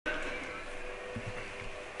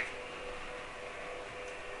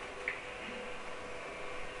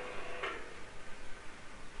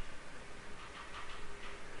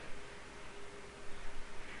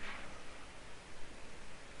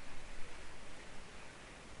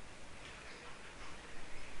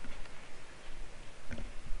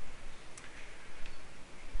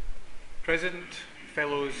President,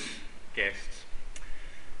 fellows, guests.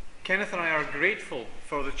 Kenneth and I are grateful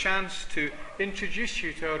for the chance to introduce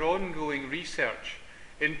you to our ongoing research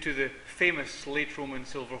into the famous late Roman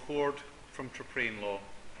silver hoard from Traprain Law.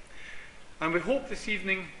 And we hope this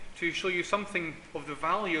evening to show you something of the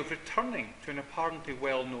value of returning to an apparently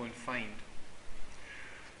well-known find.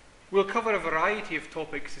 We'll cover a variety of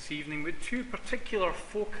topics this evening, but two particular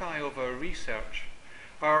foci of our research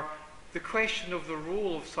are the question of the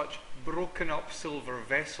role of such broken up silver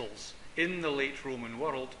vessels in the late Roman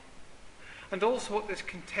world, and also what this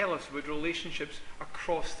can tell us about relationships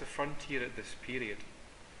across the frontier at this period.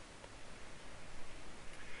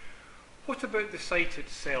 What about the site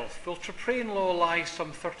itself? Well, Traprain Law lies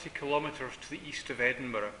some 30 kilometres to the east of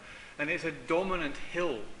Edinburgh, and it's a dominant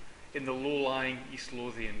hill in the low-lying East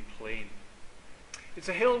Lothian plain. It's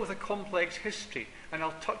a hill with a complex history, and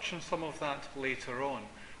I'll touch on some of that later on.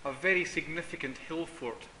 A very significant hill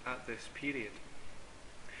fort at this period.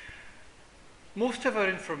 Most of our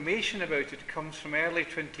information about it comes from early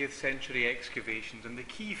 20th century excavations, and the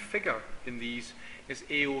key figure in these is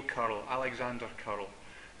A.O. Curl, Alexander Curl,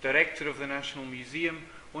 Director of the National Museum,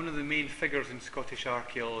 one of the main figures in Scottish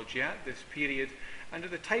archaeology at this period, and at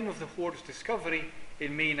the time of the hoard's discovery,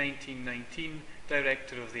 in May 1919,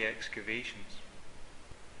 Director of the excavations.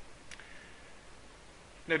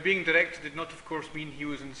 Now, being director did not, of course, mean he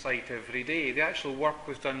was on site every day. The actual work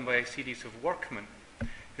was done by a series of workmen,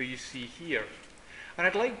 who you see here. And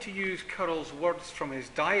I'd like to use Curl's words from his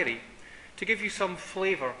diary to give you some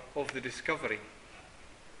flavour of the discovery.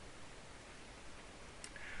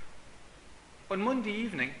 On Monday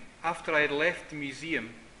evening, after I had left the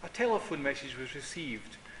museum, a telephone message was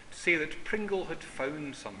received to say that Pringle had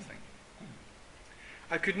found something.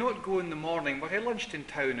 I could not go in the morning, but I lunched in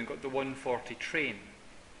town and got the 1:40 train.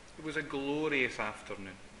 It was a glorious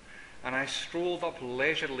afternoon, and I strolled up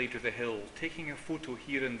leisurely to the hill, taking a photo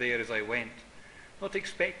here and there as I went, not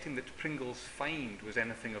expecting that Pringle's find was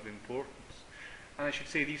anything of importance. And I should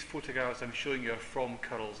say these photographs I'm showing you are from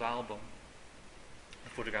Curl's album,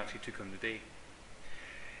 the photographs he took on the day.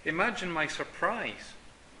 Imagine my surprise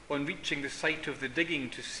on reaching the site of the digging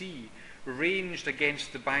to see, ranged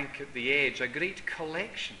against the bank at the edge, a great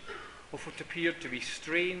collection of what appeared to be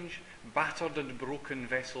strange, battered and broken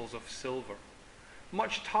vessels of silver,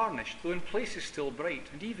 much tarnished, though in places still bright,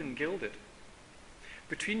 and even gilded.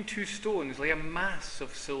 Between two stones lay a mass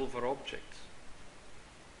of silver objects.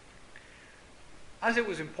 As it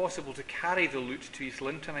was impossible to carry the loot to East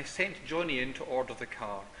Linton, I sent Johnny in to order the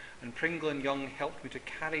car, and Pringle and Young helped me to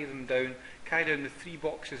carry down the 3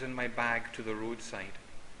 boxes in my bag to the roadside.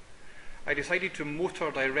 I decided to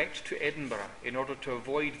motor direct to Edinburgh in order to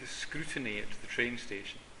avoid the scrutiny at the train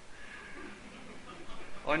station.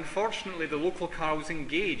 Unfortunately, the local car was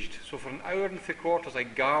engaged, so for an hour and 3/4 I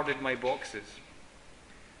guarded my boxes.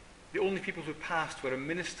 The only people who passed were a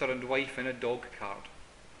minister and wife in a dog cart.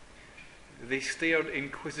 They stared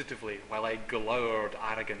inquisitively while I glowered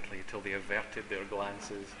arrogantly till they averted their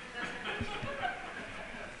glances.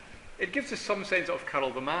 It gives us some sense of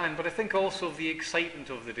Curl the man, but I think also of the excitement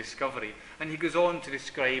of the discovery, and he goes on to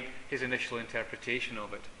describe his initial interpretation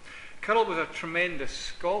of it. Curl was a tremendous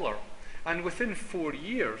scholar, and within 4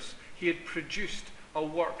 years he had produced a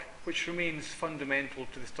work which remains fundamental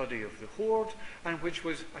to the study of the hoard, and which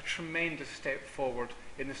was a tremendous step forward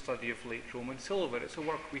in the study of late Roman silver. It's a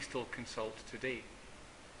work we still consult today.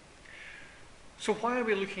 So why are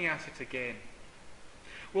we looking at it again?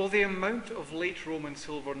 Well, the amount of late Roman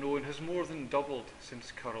silver known has more than doubled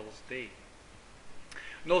since Curl's day.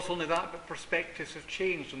 Not only that, but perspectives have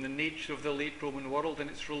changed on the nature of the late Roman world and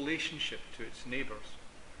its relationship to its neighbours.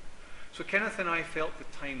 So Kenneth and I felt the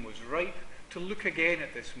time was ripe to look again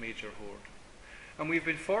at this major hoard. And we've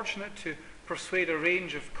been fortunate to persuade a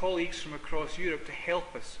range of colleagues from across Europe to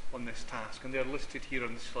help us on this task, and they're listed here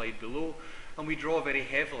on the slide below, and we draw very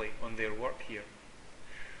heavily on their work here.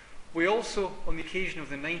 We also, on the occasion of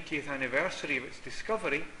the 90th anniversary of its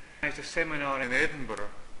discovery, organised a seminar in Edinburgh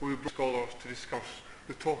where we brought scholars to discuss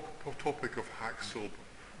the topic of hack silver,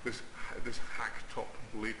 this hack-top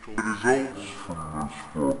late Roman. The results from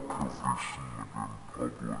this work have recently been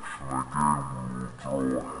published, and again we will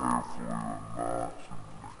draw heavily on that.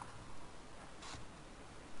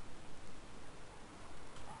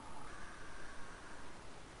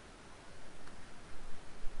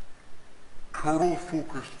 Curl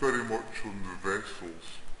focused very much on the vessels.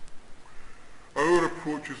 Our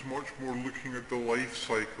approach is much more looking at the life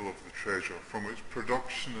cycle of the treasure, from its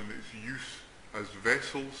production and its use as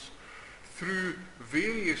vessels, through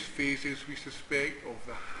various phases, we suspect, of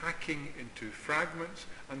the hacking into fragments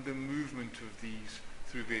and the movement of these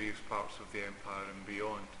through various parts of the empire and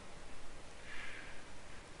beyond.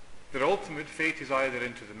 Their ultimate fate is either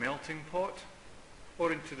into the melting pot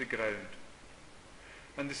or into the ground.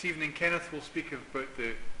 And this evening Kenneth will speak about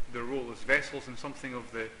their role as vessels and something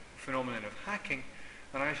of the phenomenon of hacking,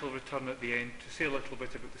 and I shall return at the end to say a little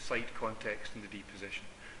bit about the site context and the deposition.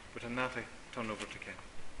 But on that I turn over to Kenneth.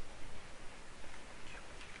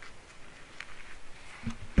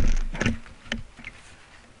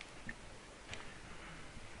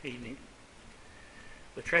 Evening.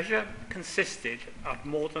 The treasure consisted of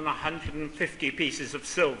more than 150 pieces of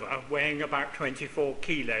silver weighing about 24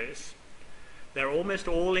 kilos. They're almost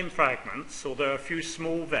all in fragments, although a few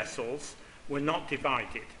small vessels were not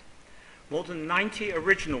divided. More than 90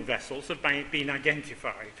 original vessels have been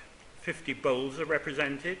identified. 50 bowls are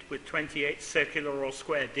represented, with 28 circular or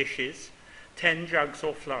square dishes, 10 jugs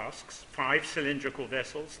or flasks, 5 cylindrical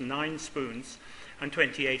vessels, 9 spoons, and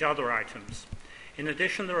 28 other items. In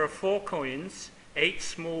addition, there are 4 coins, 8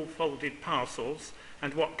 small folded parcels,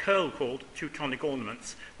 and what Curl called Teutonic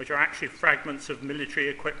ornaments, which are actually fragments of military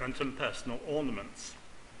equipment and personal ornaments.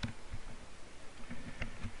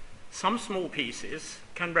 Some small pieces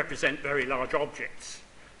can represent very large objects.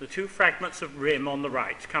 The 2 fragments of rim on the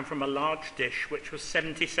right come from a large dish which was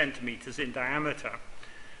 70 centimetres in diameter,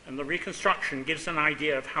 and the reconstruction gives an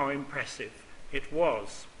idea of how impressive it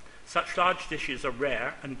was. Such large dishes are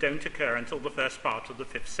rare and don't occur until the first part of the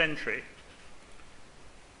 5th century.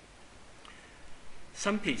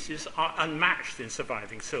 Some pieces are unmatched in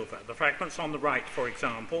surviving silver. The fragments on the right, for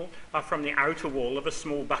example, are from the outer wall of a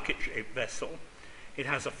small bucket-shaped vessel. It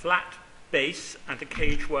has a flat base and a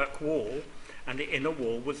cagework wall, and the inner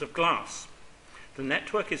wall was of glass. The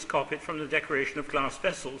network is copied from the decoration of glass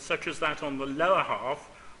vessels, such as that on the lower half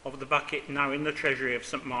of the bucket now in the treasury of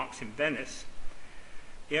St. Mark's in Venice.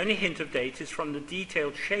 The only hint of date is from the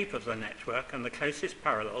detailed shape of the network, and the closest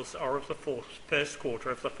parallels are of the first quarter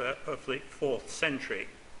of the 4th century.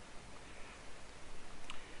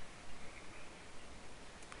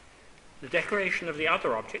 The decoration of the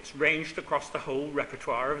other objects ranged across the whole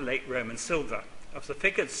repertoire of late Roman silver. Of the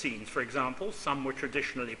figured scenes, for example, some were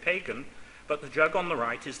traditionally pagan, but the jug on the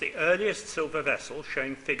right is the earliest silver vessel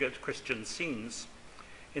showing figured Christian scenes.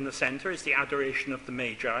 In the centre is the adoration of the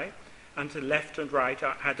Magi, and to left and right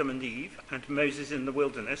are Adam and Eve and Moses in the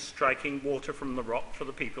wilderness striking water from the rock for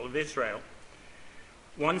the people of Israel.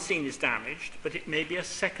 One scene is damaged, but it may be a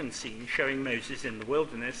second scene showing Moses in the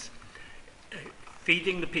wilderness,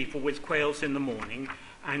 feeding the people with quails in the morning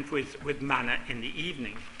and with manna in the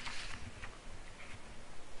evening.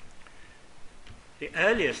 The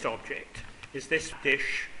earliest object is this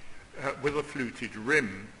dish with a fluted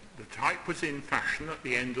rim. The type was in fashion at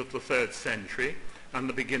the end of the 3rd century and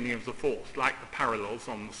the beginning of the 4th, like the parallels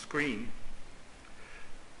on the screen.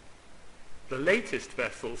 The latest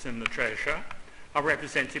vessels in the treasure are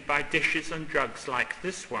represented by dishes and jugs like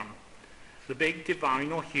this one. The big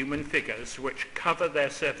divine or human figures which cover their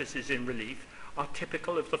surfaces in relief are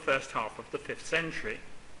typical of the first half of the 5th century.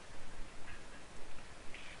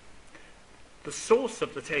 The source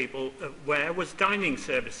of the tableware was dining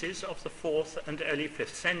services of the 4th and early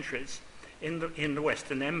 5th centuries in the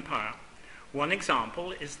Western Empire. One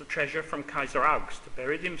example is the treasure from Kaiser August,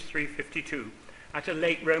 buried in 352 at a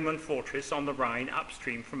late Roman fortress on the Rhine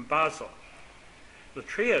upstream from Basel. The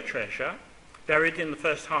Trier treasure, buried in the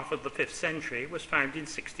first half of the 5th century, was found in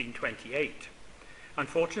 1628.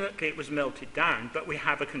 Unfortunately, it was melted down, but we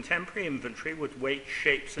have a contemporary inventory with weight,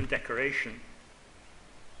 shapes, and decoration.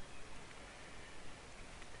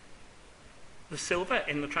 The silver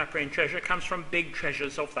in the Trapperian treasure comes from big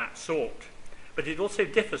treasures of that sort, but it also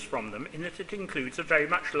differs from them in that it includes a very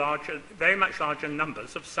much larger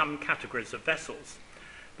numbers of some categories of vessels.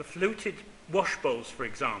 The fluted wash bowls, for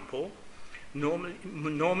example,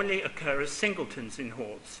 normally occur as singletons in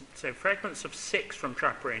hoards. So fragments of 6 from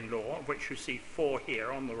Trapperian lore, of which you see 4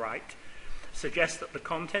 here on the right, suggest that the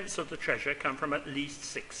contents of the treasure come from at least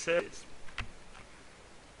 6 services.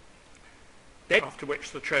 After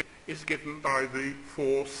which the treasure is given by the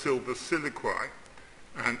 4 silver siliquae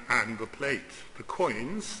and the plate. The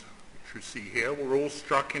coins, which you see here, were all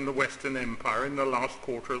struck in the Western Empire in the last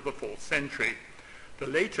quarter of the 4th century. The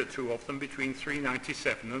later 2 of them between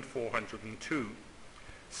 397 and 402.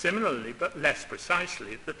 Similarly, but less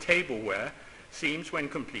precisely, the tableware seems, when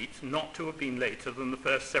complete, not to have been later than the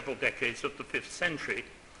first several decades of the 5th century,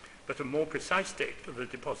 but a more precise date for the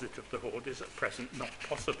deposit of the hoard is at present not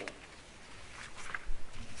possible.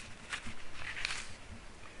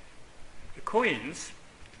 The coins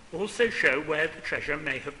also show where the treasure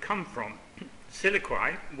may have come from.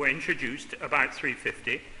 Siliquae were introduced about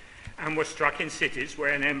 350 and were struck in cities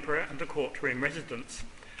where an emperor and a court were in residence.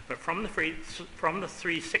 But from the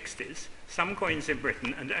 360s, some coins in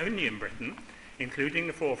Britain, and only in Britain, including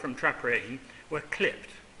the 4 from Traprain, were clipped,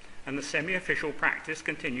 and the semi-official practice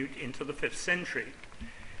continued into the 5th century.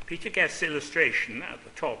 Peter Guest's illustration at the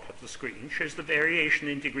top of the screen shows the variation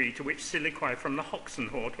in degree to which siliquae from the Hoxton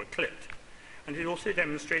hoard were clipped, and it also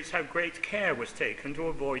demonstrates how great care was taken to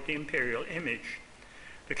avoid the imperial image.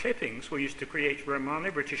 The clippings were used to create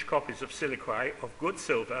Romano-British copies of siliquae of good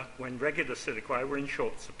silver when regular siliquae were in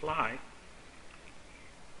short supply.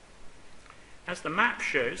 As the map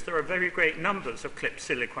shows, there are very great numbers of clipped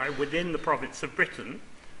siliquae within the province of Britain,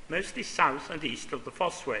 mostly south and east of the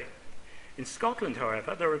Fossway. In Scotland,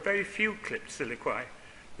 however, there are very few clipped siliquae.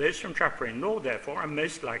 Those from Traprain Law, therefore, are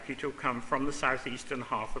most likely to have come from the southeastern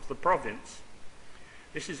half of the province.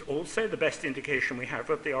 This is also the best indication we have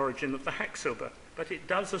of the origin of the hacksilver, but it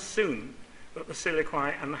does assume that the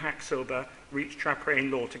siliquae and the hacksilver reached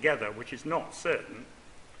Traprain Law together, which is not certain.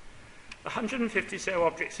 The 150 SAL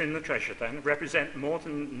objects in the treasure, then, represent more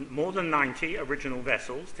than 90 original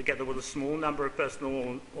vessels, together with a small number of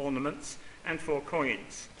personal ornaments and 4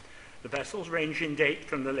 coins. The vessels range in date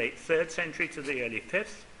from the late 3rd century to the early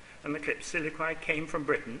 5th, and the clipped siliquae came from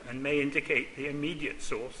Britain and may indicate the immediate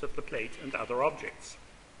source of the plate and other objects.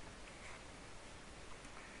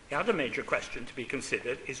 The other major question to be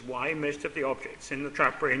considered is why most of the objects in the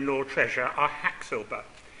Traprain Law treasure are hacksilver,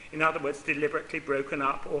 in other words, deliberately broken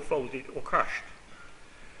up or folded or crushed.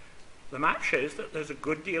 The map shows that there's a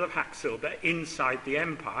good deal of hacksilver inside the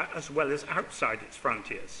empire as well as outside its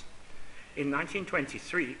frontiers. In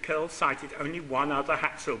 1923, Curl cited only one other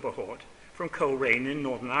hacksilver hoard, from Coleraine in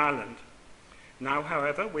Northern Ireland. Now,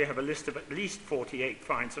 however, we have a list of at least 48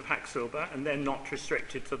 finds of hacksilver, and they're not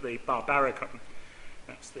restricted to the Barbaricum.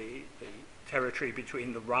 That's the territory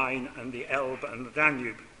between the Rhine and the Elbe and the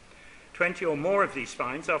Danube. 20 or more of these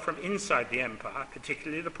finds are from inside the empire,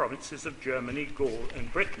 particularly the provinces of Germany, Gaul,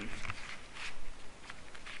 and Britain.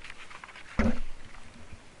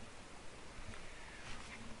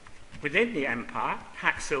 Within the empire,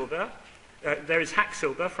 there is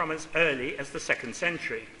hacksilver from as early as the 2nd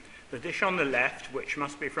century. The dish on the left, which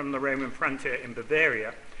must be from the Roman frontier in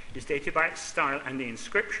Bavaria, is dated by its style and the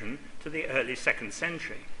inscription to the early 2nd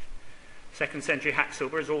century. 2nd century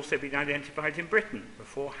hacksilver has also been identified in Britain. The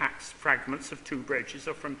 4 fragments of 2 brooches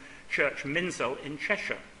are from Church Minsel in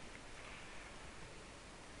Cheshire.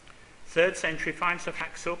 3rd century finds of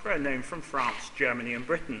hacksilver are known from France, Germany, and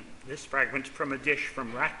Britain. This fragment from a dish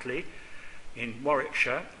from Ratley in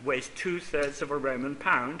Warwickshire weighs 2/3 of a Roman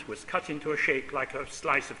pound, was cut into a shape like a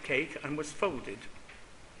slice of cake, and was folded.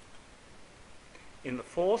 In the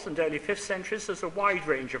 4th and early 5th centuries, there's a wide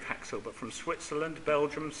range of hacksilver from Switzerland,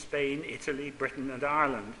 Belgium, Spain, Italy, Britain, and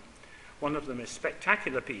Ireland. One of the most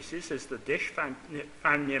spectacular pieces is the dish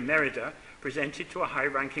found near Merida, presented to a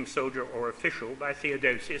high-ranking soldier or official by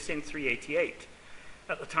Theodosius in 388.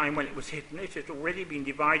 At the time when it was hidden, it had already been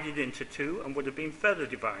divided into 2 and would have been further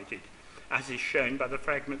divided, as is shown by the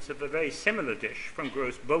fragments of a very similar dish from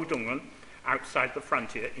Großbodungen outside the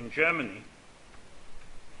frontier in Germany.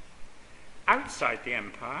 Outside the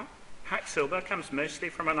empire, hacksilver comes mostly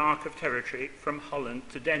from an arc of territory from Holland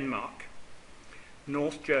to Denmark,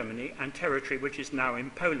 North Germany, and territory which is now in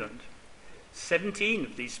Poland. 17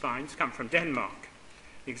 of these finds come from Denmark.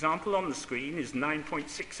 The example on the screen is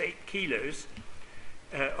 9.68 kilos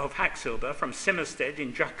of hacksilver from Simmersted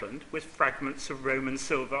in Jutland, with fragments of Roman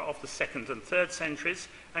silver of the 2nd and 3rd centuries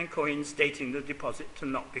and coins dating the deposit to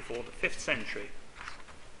not before the 5th century.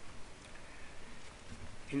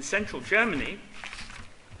 In central Germany,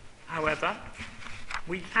 however,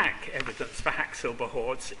 we lack evidence for hacksilver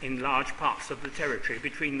hoards in large parts of the territory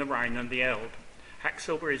between the Rhine and the Elbe.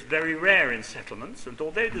 Hacksilver is very rare in settlements, and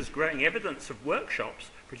although there's growing evidence of workshops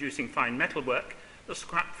producing fine metalwork, the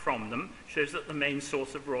scrap from them shows that the main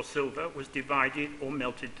source of raw silver was divided or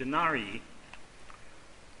melted denarii.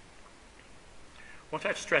 What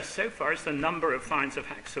I've stressed so far is the number of finds of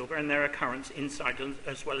hacksilver and their occurrence inside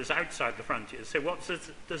as well as outside the frontiers. So what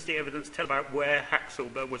does the evidence tell about where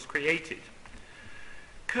hacksilver was created?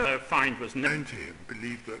 Kerr's find was known to him,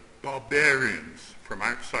 believed that barbarians from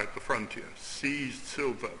outside the frontier seized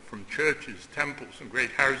silver from churches, temples, and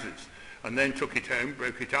great houses, and then took it home,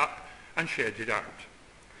 broke it up, and shared it out.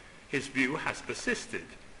 His view has persisted.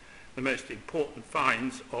 The most important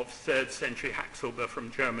finds of 3rd century hacksilver from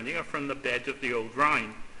Germany are from the bed of the Old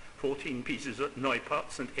Rhine, 14 pieces at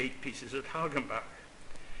Neupatz and 8 pieces at Hagenbach.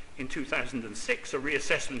 In 2006, a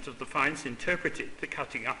reassessment of the finds interpreted the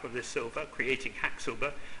cutting up of this silver, creating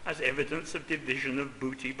hacksilver, as evidence of division of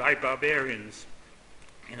booty by barbarians.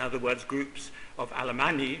 In other words, groups of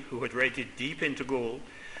Alemanni who had raided deep into Gaul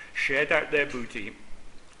shared out their booty,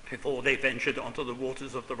 before they ventured onto the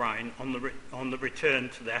waters of the Rhine on the return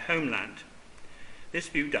to their homeland. This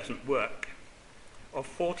view doesn't work. Of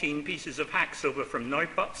 14 pieces of hack silver from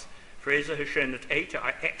Neupots, Fraser has shown that 8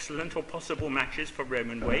 are excellent or possible matches for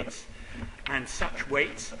Roman weights, and such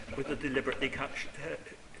weights with the deliberately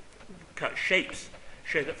cut shapes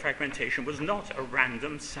show that fragmentation was not a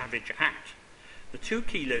random savage act. The 2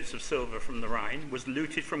 kilos of silver from the Rhine was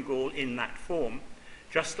looted from Gaul in that form,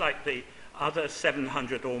 just like the other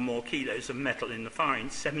 700 or more kilos of metal in the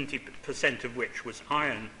finds, 70% of which was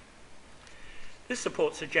iron. This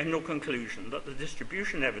supports a general conclusion that the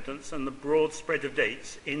distribution evidence and the broad spread of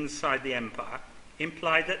dates inside the empire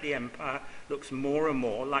imply that the empire looks more and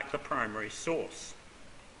more like the primary source.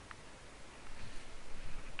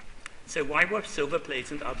 So why were silver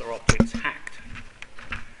plates and other objects hacked?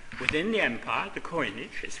 Within the empire, the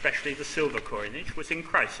coinage, especially the silver coinage, was in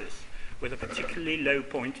crisis, with a particularly low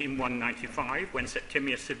point in 195 when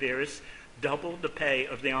Septimius Severus doubled the pay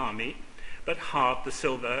of the army but halved the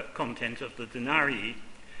silver content of the denarii.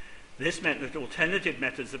 This meant that alternative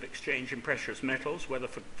methods of exchange in precious metals, whether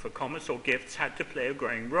for commerce or gifts, had to play a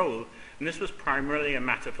growing role, and this was primarily a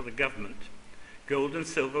matter for the government. Gold and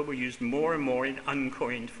silver were used more and more in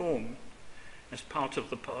uncoined form. As part of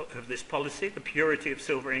this policy, the purity of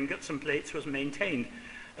silver ingots and plates was maintained,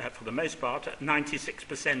 for the most part, at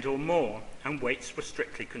 96% or more, and weights were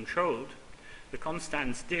strictly controlled. The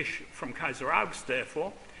Constans dish from Kaiser August,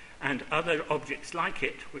 therefore, and other objects like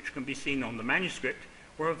it, which can be seen on the manuscript,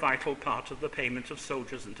 were a vital part of the payment of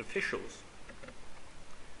soldiers and officials.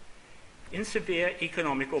 In severe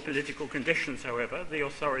economic or political conditions, however, the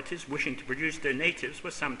authorities wishing to produce donatives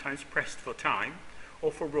were sometimes pressed for time,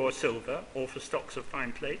 or for raw silver, or for stocks of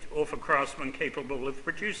fine plate, or for craftsmen capable of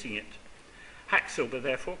producing it. Hack silver,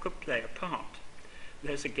 therefore, could play a part.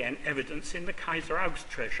 There's again evidence in the Kaiser August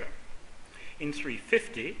treasure. In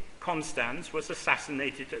 350, Constans was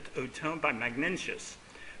assassinated at Autun by Magnentius,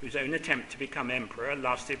 whose own attempt to become emperor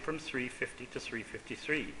lasted from 350 to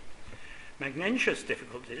 353. Magnentius'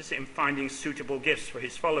 difficulties in finding suitable gifts for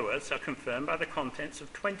his followers are confirmed by the contents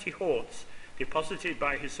of 20 hoards deposited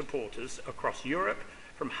by his supporters across Europe,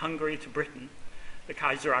 from Hungary to Britain. The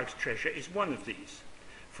Kaiser August treasure is one of these.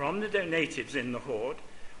 From the donatives in the hoard,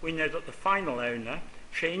 we know that the final owner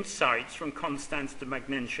changed sides from Constans to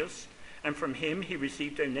Magnentius, and from him he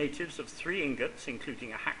received donatives of 3 ingots,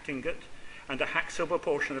 including a hacked ingot, and a hack silver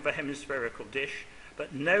portion of a hemispherical dish,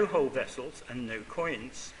 but no whole vessels and no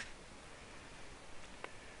coins.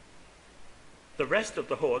 The rest of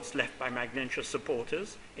the hoards left by Magnentius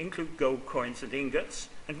supporters include gold coins and ingots,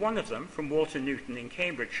 and one of them, from Walter Newton in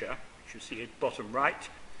Cambridgeshire, which you see at bottom right,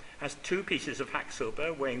 has 2 pieces of hack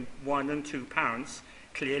silver weighing 1 and 2 pounds,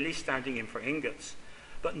 clearly standing in for ingots.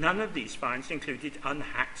 But none of these finds included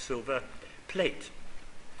unhacked silver plate.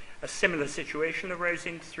 A similar situation arose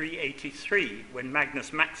in 383, when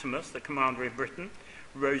Magnus Maximus, the commander of Britain,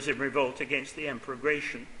 rose in revolt against the Emperor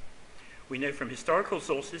Gratian. We know from historical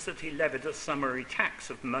sources that he levied a summary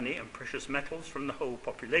tax of money and precious metals from the whole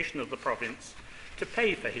population of the province to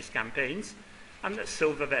pay for his campaigns, and that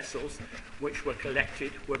silver vessels which were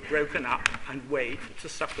collected were broken up and weighed to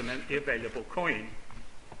supplement the available coin.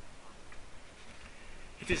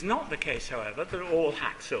 It is not the case, however, that all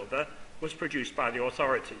hack silver was produced by the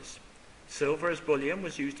authorities. Silver as bullion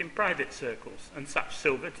was used in private circles, and such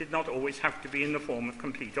silver did not always have to be in the form of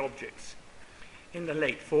complete objects. In the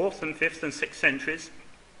late 4th and 5th and 6th centuries,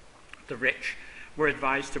 the rich were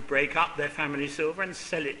advised to break up their family silver and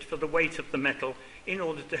sell it for the weight of the metal in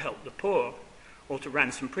order to help the poor, or to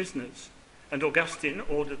ransom prisoners. And Augustine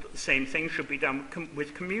ordered that the same thing should be done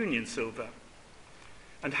with communion silver.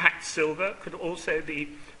 And hacked silver could also be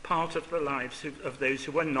part of the lives of those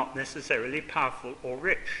who were not necessarily powerful or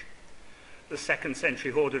rich. The 2nd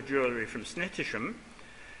century hoard of jewellery from Snettisham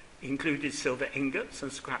included silver ingots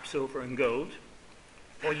and scrap silver and gold,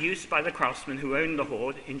 or used by the craftsmen who owned the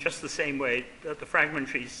hoard in just the same way that the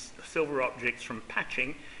fragmentary silver objects from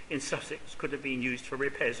Patching in Sussex could have been used for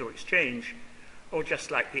repairs or exchange, or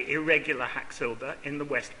just like the irregular hack silver in the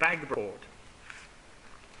West Bagbrand hoard.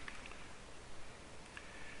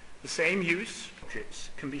 The same use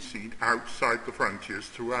objects can be seen outside the frontiers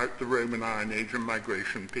throughout the Roman Iron Age and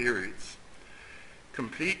migration periods.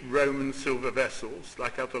 Complete Roman silver vessels,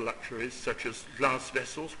 like other luxuries such as glass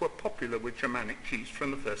vessels, were popular with Germanic chiefs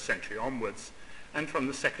from the 1st century onwards, and from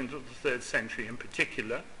the 2nd or the 3rd century in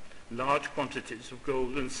particular, large quantities of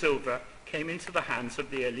gold and silver came into the hands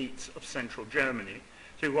of the elites of central Germany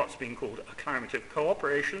through what's been called a climate of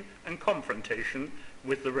cooperation and confrontation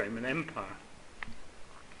with the Roman Empire.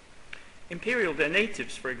 Imperial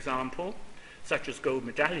donatives, for example, such as gold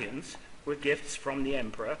medallions, were gifts from the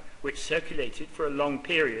emperor which circulated for a long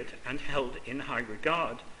period and held in high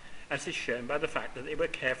regard, as is shown by the fact that they were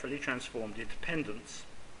carefully transformed into pendants.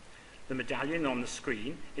 The medallion on the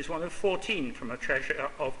screen is one of 14 from a treasure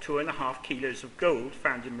of 2.5 kilos of gold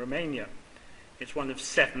found in Romania. It's one of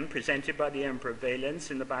 7 presented by the Emperor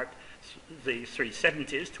Valens in about the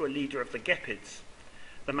 370s to a leader of the Gepids.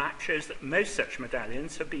 The map shows that most such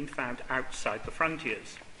medallions have been found outside the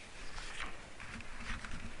frontiers.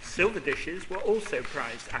 Silver dishes were also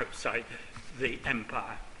prized outside the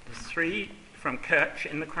empire. The 3 from Kerch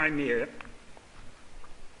in the Crimea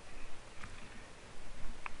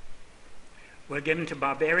were given to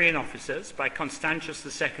barbarian officers by Constantius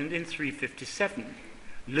II in 357.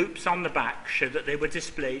 Loops on the back show that they were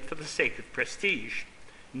displayed for the sake of prestige.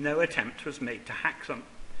 No attempt was made to hack them.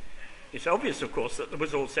 It's obvious, of course, that there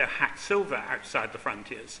was also hacked silver outside the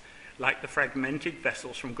frontiers, like the fragmented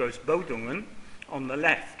vessels from Großbodungen on the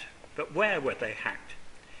left. But where were they hacked?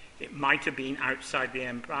 It might have been outside the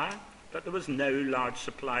empire, but there was no large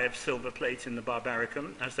supply of silver plate in the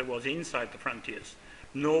Barbaricum as there was inside the frontiers,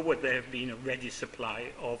 nor would there have been a ready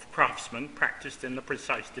supply of craftsmen practiced in the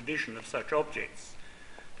precise division of such objects.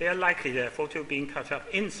 They are likely, therefore, to have been cut up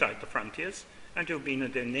inside the frontiers and to have been a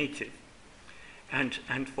donative,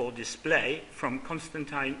 and for display from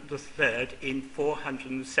Constantine III in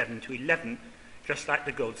 407 to 11, just like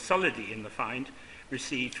the gold solidi in the find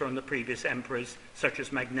received from the previous emperors such as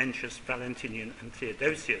Magnentius, Valentinian, and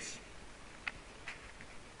Theodosius.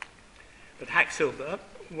 But hacked silver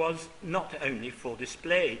was not only for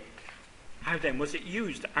display. How then was it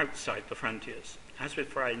used outside the frontiers? As with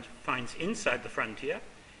finds inside the frontier,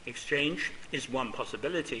 exchange is one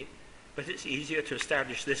possibility, but it's easier to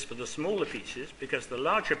establish this for the smaller pieces because the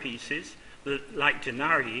larger pieces, like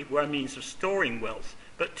denarii, were a means of storing wealth,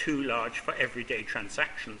 but too large for everyday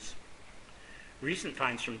transactions. Recent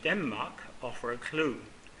finds from Denmark offer a clue.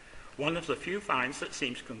 One of the few finds that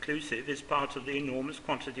seems conclusive is part of the enormous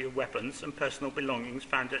quantity of weapons and personal belongings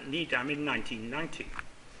found at Nidam in 1990.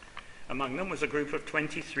 Among them was a group of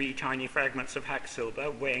 23 tiny fragments of hacked silver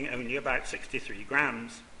weighing only about 63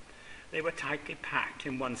 grams. They were tightly packed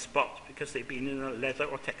in one spot because they'd been in a leather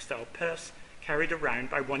or textile purse carried around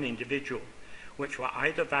by one individual, which were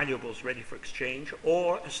either valuables ready for exchange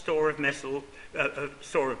or a store of metal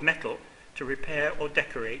to repair or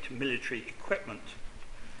decorate military equipment.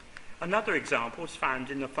 Another example was found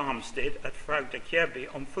in a farmstead at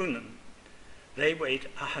Fraudekjerby on Funen. They weighed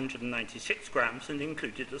 196 grams and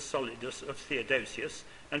included the solidus of Theodosius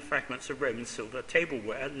and fragments of Roman silver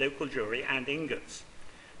tableware, local jewelry, and ingots.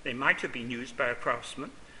 They might have been used by a craftsman,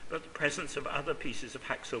 but the presence of other pieces of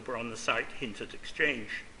hacked silver on the site hinted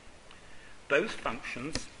exchange. Both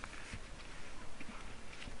functions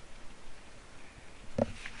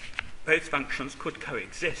could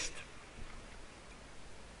coexist.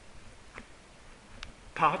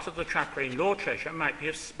 Part of the Trapperain law treasure might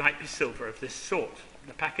be silver of this sort.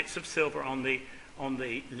 The packets of silver on the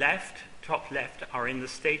top left, are in the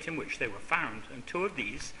state in which they were found, and 2 of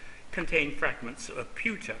these contain fragments of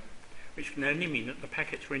pewter, which can only mean that the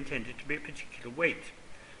packets were intended to be a particular weight.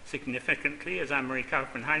 Significantly, as Anne-Marie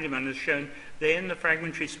Kaufmann-Heinemann has shown, they and the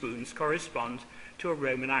fragmentary spoons correspond to a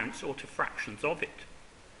Roman ounce or to fractions of it.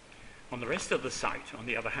 On the rest of the site, on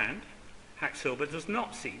the other hand, hacked silver does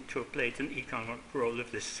not seem to have played an economic role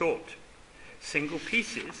of this sort. Single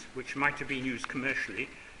pieces, which might have been used commercially,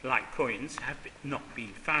 like coins, have not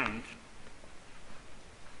been found.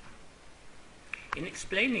 In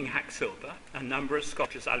explaining hacked silver, a number of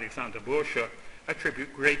scholars, Alexander Borcher,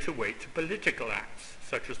 attribute greater weight to political acts,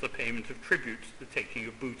 such as the payment of tribute, the taking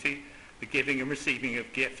of booty, the giving and receiving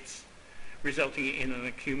of gifts, resulting in an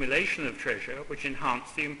accumulation of treasure which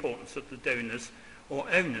enhanced the importance of the donors or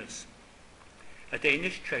owners. A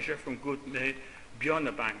Danish treasure from Gudme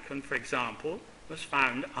Bjørnebanken, for example, was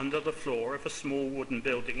found under the floor of a small wooden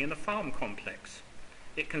building in a farm complex.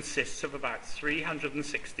 It consists of about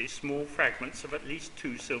 360 small fragments of at least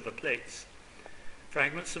 2 silver plates.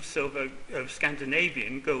 Fragments of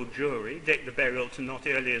Scandinavian gold jewellery date the burial to not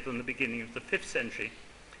earlier than the beginning of the 5th century,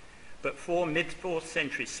 but 4 mid-4th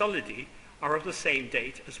century solidi are of the same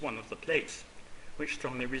date as one of the plates, which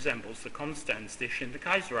strongly resembles the Constans dish in the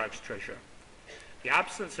Kaiserauch's treasure. The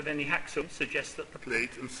absence of any hacked silver suggests that the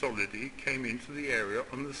plate and solidi came into the area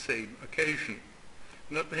on the same occasion,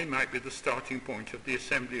 and that they might be the starting point of the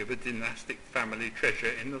assembly of a dynastic family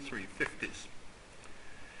treasure in the 350s.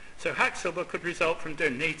 So hacked silver could result from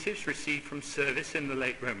donatives received from service in the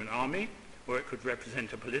late Roman army, or it could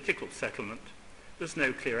represent a political settlement. There's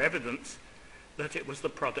no clear evidence that it was the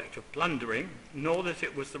product of plundering, nor that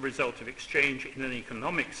it was the result of exchange in an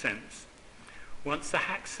economic sense. Once the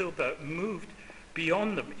hack silver moved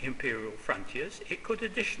beyond the imperial frontiers, it could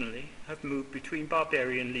additionally have moved between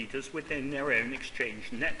barbarian leaders within their own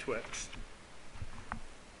exchange networks.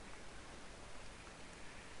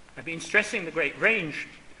 I've been stressing the great range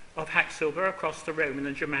of hack silver across the Roman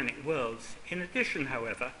and Germanic worlds. In addition,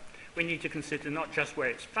 however, we need to consider not just where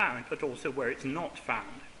it's found, but also where it's not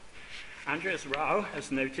found. Andreas Rau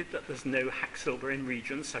has noted that there's no hack silver in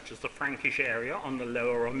regions such as the Frankish area on the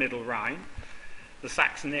lower or middle Rhine, the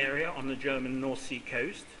Saxon area on the German North Sea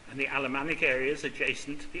coast, and the Alemannic areas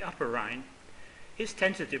adjacent to the upper Rhine. His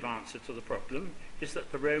tentative answer to the problem is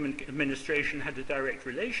that the Roman administration had a direct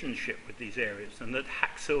relationship with these areas, and that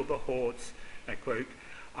hack silver hoards, I quote,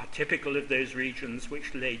 are typical of those regions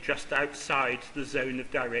which lay just outside the zone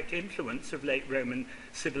of direct influence of late Roman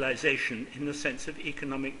civilization in the sense of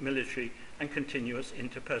economic, military, and continuous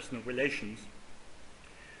interpersonal relations.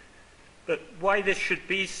 But why this should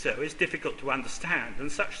be so is difficult to understand, and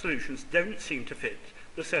such solutions don't seem to fit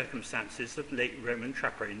the circumstances of late Roman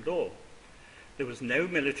trapperian law. There was no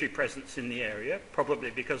military presence in the area,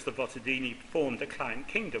 probably because the Votadini formed a client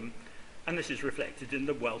kingdom, and this is reflected in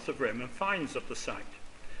the wealth of Roman finds of the site.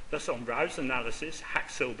 Thus, on Rau's analysis, hack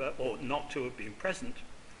silver ought not to have been present.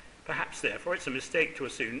 Perhaps, therefore, it's a mistake to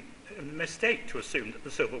assume that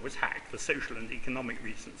the silver was hacked for social and economic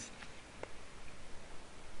reasons.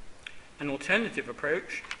 An alternative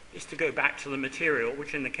approach is to go back to the material,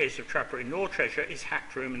 which in the case of trapperian law treasure is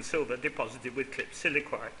hacked Roman silver deposited with clipped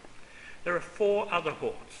siliquae. There are 4 other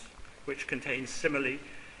hoards which contain similar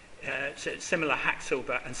hack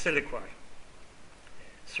silver and siliquae.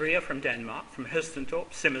 3 are from Denmark, from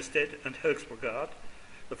Herstentorp, Simmersted, and Høgsbrogard.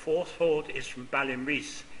 The 4th hoard is from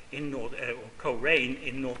Ballinries or Coleraine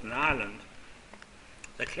in Northern Ireland.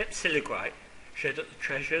 The clipped siliquae show that the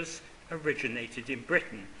treasures originated in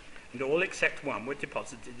Britain, and all except one were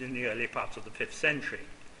deposited in the early part of the 5th century.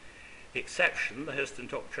 The exception, the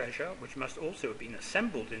Herstentorp treasure, which must also have been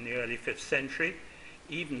assembled in the early 5th century,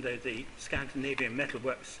 even though the Scandinavian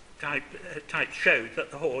metalworks type showed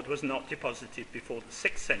that the hoard was not deposited before the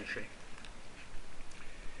 6th century.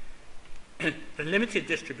 The limited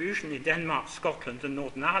distribution in Denmark, Scotland, and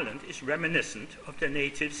Northern Ireland is reminiscent of the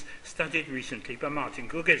natives studied recently by Martin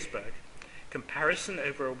Guggesberg. Comparison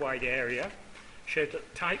over a wide area showed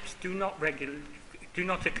that types do not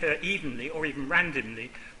occur evenly or even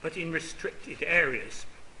randomly, but in restricted areas.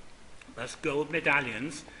 Thus, gold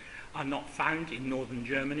medallions are not found in northern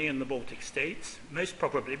Germany and the Baltic states, most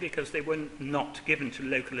probably because they were not given to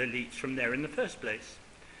local elites from there in the first place.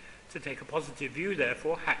 To take a positive view,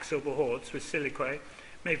 therefore, hack silver hoards with siliquae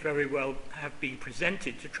may very well have been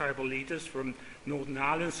presented to tribal leaders from Northern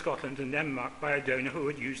Ireland, Scotland, and Denmark by a donor who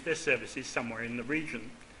had used their services somewhere in the region.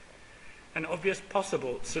 An obvious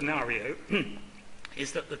possible scenario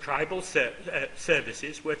is that the tribal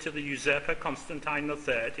services were to the usurper Constantine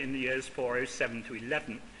III in the years 407 to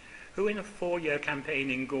 11, who in a 4-year campaign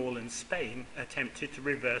in Gaul and Spain attempted to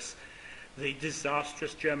reverse the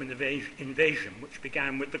disastrous German invasion, which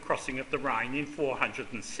began with the crossing of the Rhine in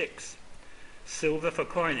 406. Silver for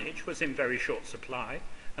coinage was in very short supply,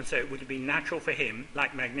 and so it would have been natural for him,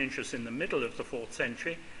 like Magnentius in the middle of the 4th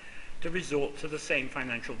century, to resort to the same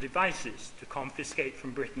financial devices, to confiscate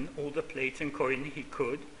from Britain all the plate and coin he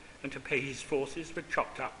could, and to pay his forces with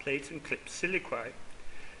chopped up plate and clipped siliquae.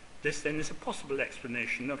 This then is a possible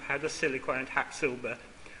explanation of how the siliquae and hack silver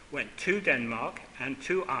went to Denmark and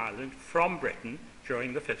to Ireland from Britain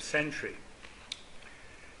during the 5th century.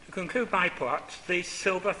 To conclude my part, the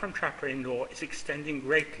silver from trapperian law is extending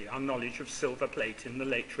greatly our knowledge of silver plate in the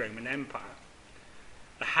late Roman Empire.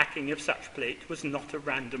 The hacking of such plate was not a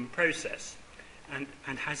random process and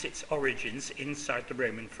has its origins inside the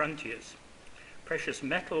Roman frontiers. Precious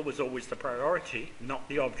metal was always the priority, not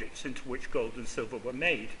the objects into which gold and silver were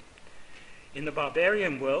made. In the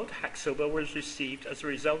barbarian world, hack silver was received as a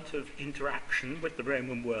result of interaction with the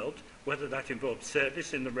Roman world, whether that involved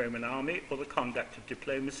service in the Roman army or the conduct of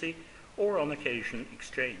diplomacy, or on occasion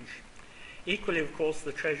exchange. Equally, of course,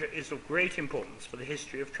 the treasure is of great importance for the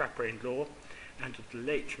history of trapperian law and of the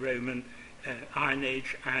late Roman Iron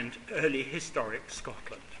Age and early historic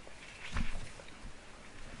Scotland.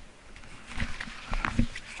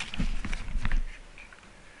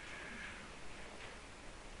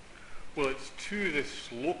 Well, it's to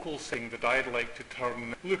this local thing that I'd like to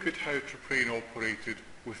turn, look at how trapperian operated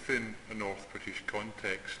within a North British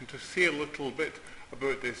context, and to say a little bit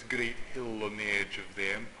about this great hill on the edge of the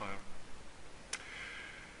empire.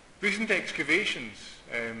 Recent excavations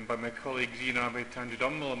by my colleagues Ian Abbott, Andrew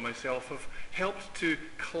Dunwell and myself have helped to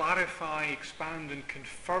clarify, expand and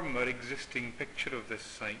confirm our existing picture of this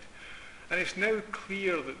site. And it's now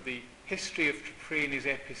clear that the history of Traprain is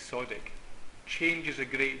episodic, changes a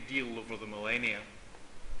great deal over the millennia.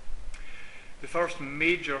 The first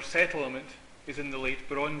major settlement is in the late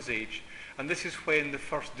Bronze Age, and this is when the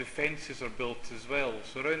first defences are built as well.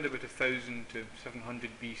 So around about 1000 to 700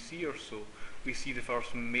 BC or so, we see the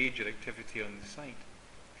first major activity on the site.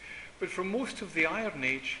 But for most of the Iron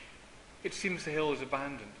Age, it seems the hill is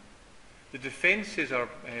abandoned. The defences are,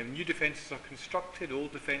 new defences are constructed,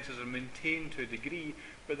 old defences are maintained to a degree,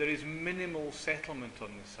 but there is minimal settlement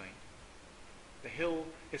on the site. The hill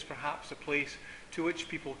is perhaps a place to which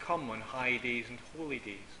people come on high days and holy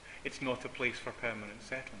days. It's not a place for permanent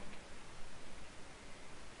settlement.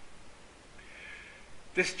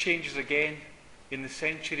 This changes again in the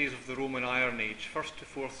centuries of the Roman Iron Age, 1st to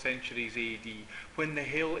 4th centuries AD, when the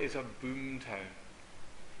hill is a boom town.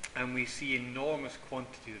 And we see enormous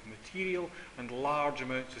quantities of material and large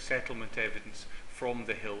amounts of settlement evidence from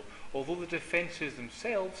the hill, although the defences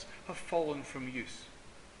themselves have fallen from use.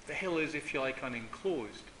 The hill is, if you like,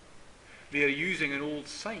 unenclosed. They are using an old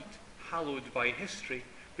site, hallowed by history,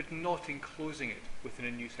 but not enclosing it within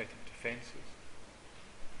a new set of defences.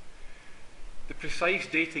 The precise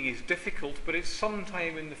dating is difficult, but it's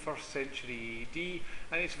sometime in the 1st century AD,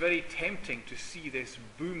 and it's very tempting to see this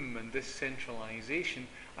boom and this centralisation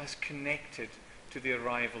as connected to the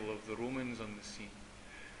arrival of the Romans on the scene.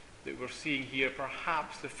 That we're seeing here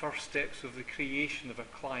perhaps the first steps of the creation of a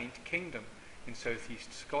client kingdom in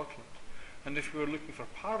southeast Scotland. And if we were looking for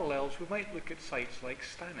parallels, we might look at sites like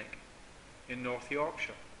Stanwick in North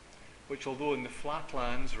Yorkshire, which, although in the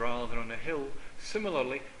flatlands rather than on a hill,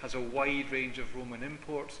 similarly has a wide range of Roman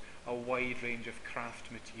imports, a wide range of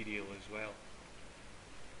craft material as well.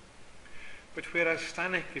 But whereas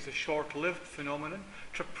Stanwick is a short-lived phenomenon,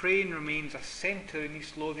 Traprain remains a centre in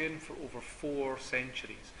East Lothian for over 4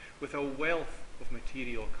 centuries, with a wealth of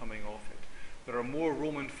material coming off it. There are more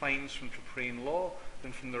Roman finds from Traprain Law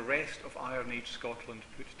than from the rest of Iron Age Scotland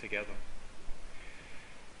put together.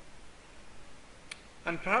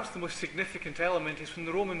 And perhaps the most significant element is when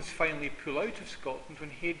the Romans finally pull out of Scotland, when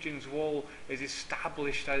Hadrian's Wall is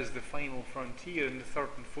established as the final frontier in the 3rd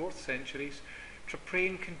and 4th centuries,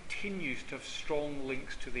 Traprain continues to have strong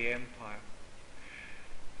links to the empire.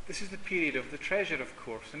 This is the period of the treasure, of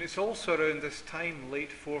course, and it's also around this time, late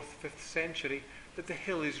 4th, 5th century, that the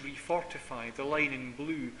hill is refortified. The line in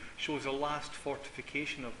blue shows a last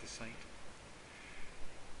fortification of the site.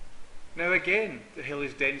 Now again, the hill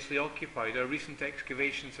is densely occupied. Our recent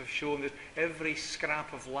excavations have shown that every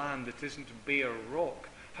scrap of land that isn't bare rock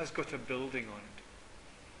has got a building on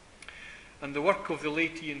it. And the work of the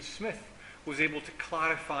late Ian Smith was able to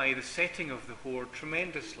clarify the setting of the hoard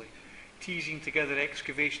tremendously, teasing together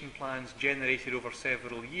excavation plans generated over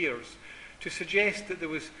several years to suggest that there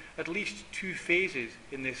was at least 2 phases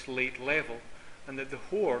in this late level, and that the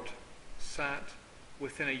hoard sat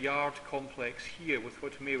within a yard complex here, with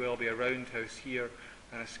what may well be a roundhouse here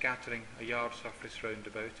and a scattering, a yard surface round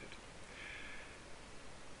about it.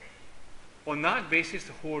 On that basis,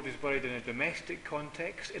 the hoard is buried in a domestic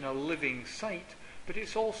context, in a living site, but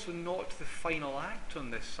it's also not the final act on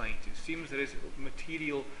this site. It seems there is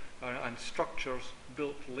material and structures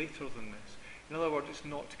built later than this. In other words, it's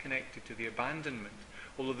not connected to the abandonment,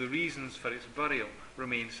 although the reasons for its burial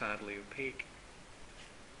remain sadly opaque.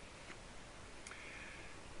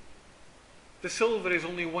 The silver is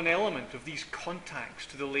only one element of these contacts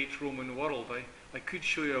to the late Roman world. I could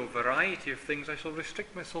show you a variety of things. I shall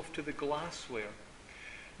restrict myself to the glassware.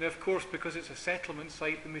 Now, of course, because it's a settlement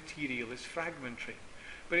site, the material is fragmentary.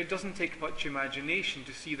 But it doesn't take much imagination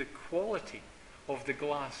to see the quality of the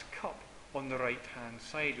glass cup on the right-hand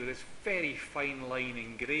side with this very fine line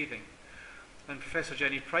engraving. And Professor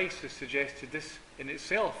Jenny Price has suggested this in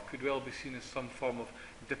itself could well be seen as some form of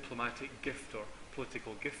diplomatic gift or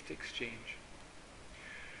political gift exchange.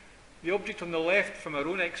 The object on the left from our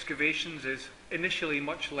own excavations is initially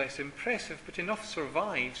much less impressive, but enough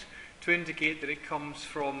survives to indicate that it comes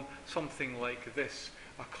from something like this,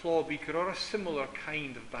 a claw beaker or a similar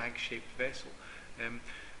kind of bag-shaped vessel.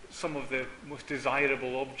 Some of the most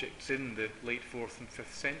desirable objects in the late 4th and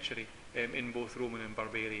 5th century in both Roman and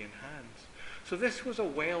barbarian hands. So this was a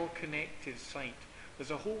well-connected site. There's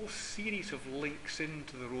a whole series of links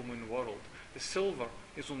into the Roman world. The silver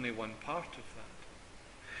is only one part of that.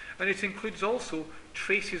 And it includes also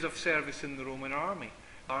traces of service in the Roman army.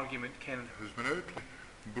 Argument Kenneth has been outlined.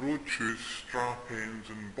 Brooches, strap ends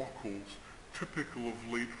and buckles, typical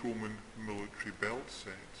of late Roman military belt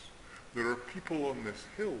sets. There are people on this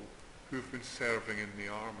hill who have been serving in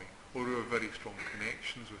the army or who have very strong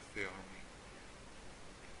connections with the army.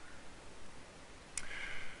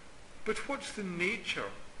 But what's the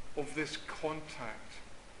nature of this contact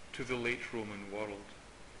to the late Roman world?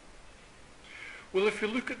 Well, if we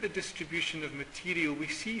look at the distribution of material, we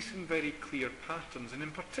see some very clear patterns, and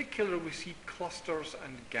in particular we see clusters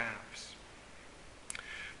and gaps.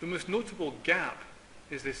 The most notable gap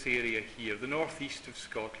is this area here, the northeast of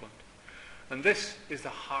Scotland. And this is the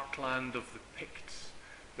heartland of the Picts,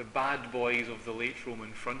 the bad boys of the late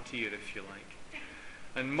Roman frontier, if you like.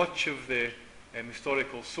 And much of the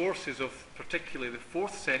historical sources of particularly the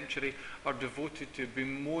 4th century are devoted to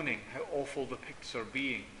bemoaning how awful the Picts are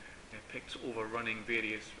being. Picts overrunning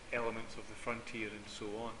various elements of the frontier and so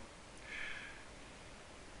on.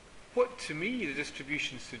 What to me the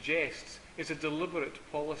distribution suggests is a deliberate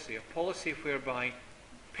policy, a policy whereby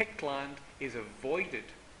Pict land is avoided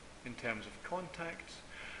in terms of contacts,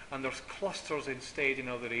 and there's clusters instead in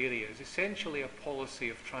other areas, essentially a policy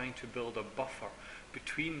of trying to build a buffer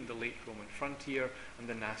between the late Roman frontier and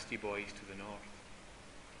the nasty boys to the north.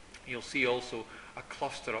 You'll see also a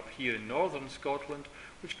cluster up here in northern Scotland,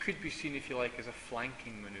 which could be seen, if you like, as a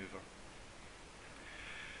flanking manoeuvre.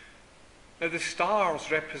 Now the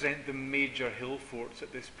stars represent the major hill forts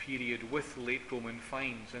at this period with late Roman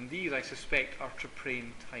finds, and these, I suspect, are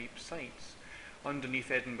Traprain type sites.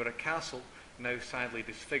 Underneath Edinburgh Castle, now sadly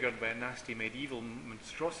disfigured by a nasty medieval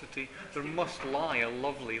monstrosity, there must lie a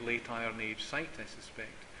lovely late Iron Age site, I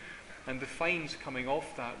suspect. And the finds coming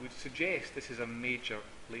off that would suggest this is a major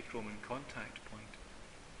late Roman contact point.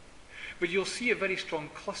 But you'll see a very strong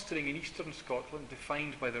clustering in eastern Scotland,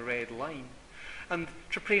 defined by the red line, and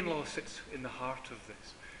Traprainlaw sits in the heart of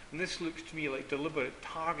this. And this looks to me like deliberate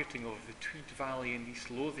targeting of the Tweed Valley and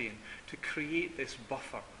East Lothian to create this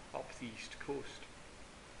buffer up the east coast.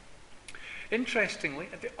 Interestingly,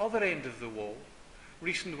 at the other end of the wall,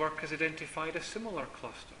 recent work has identified a similar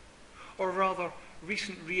cluster, or rather,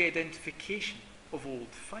 recent re-identification of old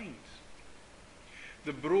finds.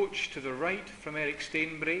 The brooch to the right from Eric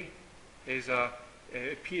Stainbray is an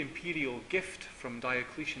imperial gift from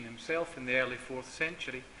Diocletian himself in the early 4th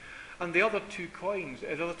century, and the other two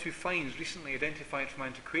finds recently identified from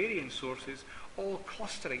antiquarian sources, all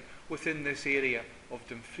clustering within this area of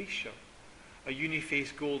Dumfriesshire. A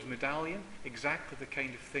uniface gold medallion, exactly the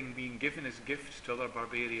kind of thing being given as gifts to other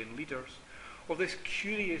barbarian leaders, or this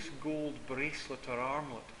curious gold bracelet or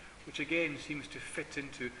armlet, which again seems to fit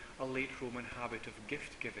into a late Roman habit of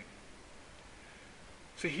gift giving.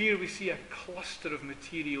 So here we see a cluster of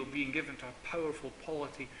material being given to a powerful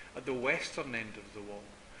polity at the western end of the wall,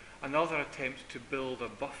 another attempt to build a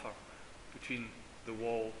buffer between the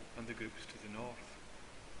wall and the groups to the north.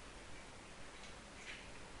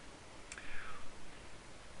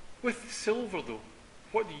 With silver, though,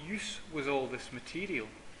 what use was all this material?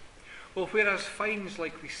 Well, whereas finds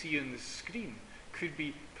like we see on the screen could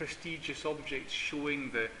be prestigious objects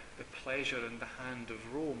showing the pleasure and the hand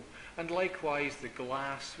of Rome, and likewise the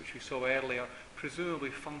glass, which we saw earlier,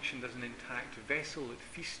 presumably functioned as an intact vessel at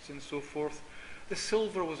feasts and so forth, the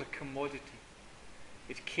silver was a commodity.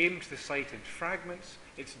 It came to the site in fragments,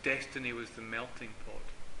 its destiny was the melting pot.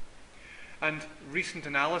 And recent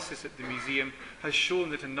analysis at the museum has shown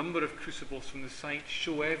that a number of crucibles from the site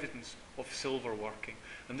show evidence of silver working.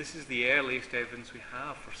 And this is the earliest evidence we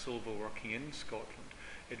have for silver working in Scotland.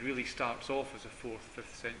 It really starts off as a 4th,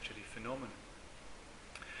 5th century phenomenon.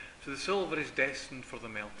 So the silver is destined for the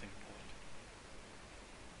melting pot.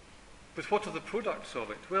 But what are the products of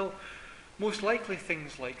it? Well, most likely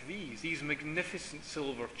things like these magnificent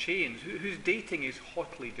silver chains, whose dating is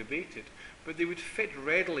hotly debated, but they would fit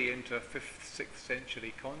readily into a 5th, 6th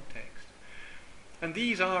century context. And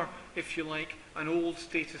these are, if you like, an old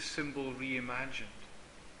status symbol reimagined.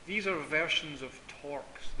 These are versions of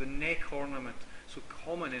torques, the neck ornament so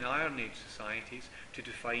common in Iron Age societies to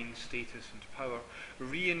define status and power,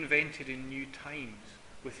 reinvented in new times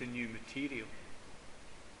with a new material.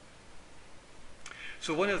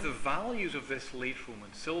 So one of the values of this late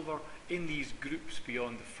Roman silver in these groups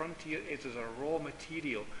beyond the frontier is as a raw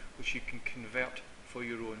material which you can convert for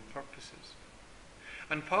your own purposes.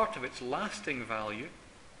 And part of its lasting value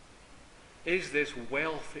is this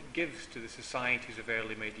wealth it gives to the societies of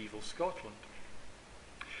early medieval Scotland.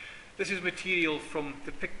 This is material from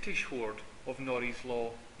the Pictish hoard of Norreys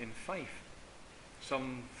Law in Fife,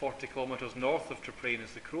 some 40 kilometres north of Traprain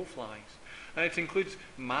as the crow flies. And it includes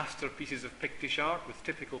masterpieces of Pictish art with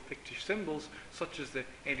typical Pictish symbols, such as the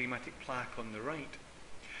enigmatic plaque on the right.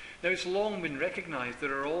 Now, it's long been recognised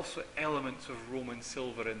there are also elements of Roman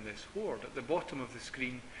silver in this hoard. At the bottom of the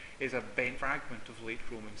screen is a bent fragment of late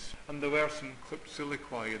Romans, and there were some clipped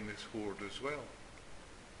siliqui in this hoard as well.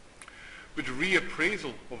 But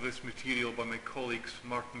reappraisal of this material by my colleagues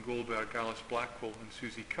Martin Goldberg, Alice Blackwell and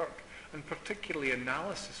Susie Kirk and particularly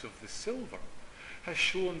analysis of the silver, has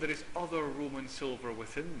shown there is other Roman silver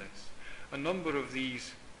within this. A number of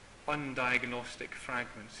these undiagnostic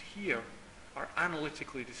fragments here are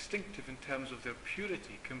analytically distinctive in terms of their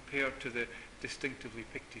purity compared to the distinctively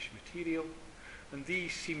Pictish material, and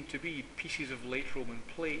these seem to be pieces of late Roman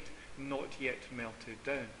plate not yet melted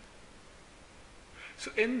down.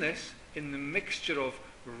 So in this, in the mixture of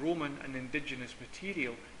Roman and indigenous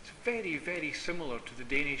material, it's very, very similar to the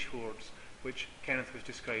Danish hoards which Kenneth was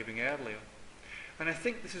describing earlier. And I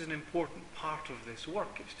think this is an important part of this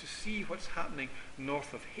work. It's to see what's happening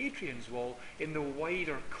north of Hadrian's Wall in the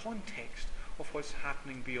wider context of what's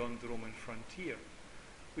happening beyond the Roman frontier.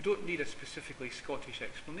 We don't need a specifically Scottish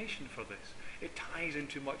explanation for this. It ties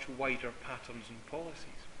into much wider patterns and policies.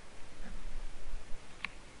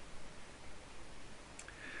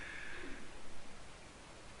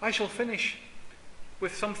 I shall finish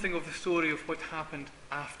with something of the story of what happened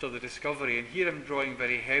after the discovery, and here I'm drawing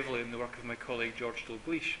very heavily on the work of my colleague George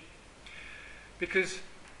Dalgleish, because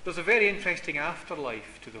there's a very interesting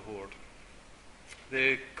afterlife to the hoard.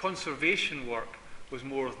 The conservation work was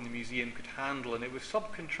more than the museum could handle, and it was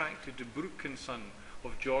subcontracted to Brooke & Son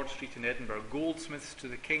of George Street in Edinburgh, goldsmiths to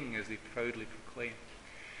the king, as they proudly proclaim.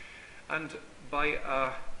 And by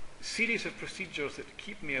a series of procedures that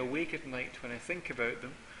keep me awake at night when I think about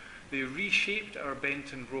them, they reshaped our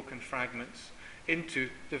bent and broken fragments into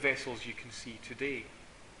the vessels you can see today.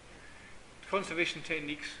 Conservation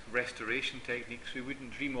techniques, restoration techniques we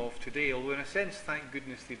wouldn't dream of today, although in a sense, thank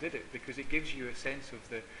goodness they did it, because it gives you a sense of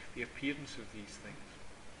the appearance of these things.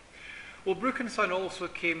 Well, Brooke & Son also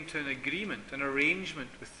came to an agreement, an arrangement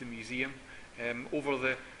with the museum over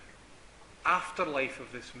the afterlife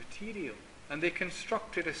of this material, and they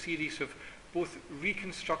constructed a series of both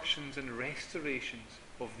reconstructions and restorations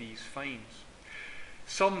of these finds.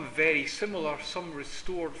 Some very similar, some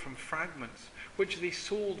restored from fragments, which they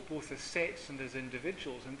sold both as sets and as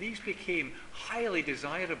individuals, and these became highly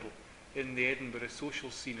desirable in the Edinburgh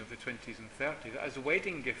social scene of the 20s and 30s. As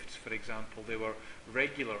wedding gifts, for example, they were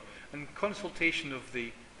regular, and consultation of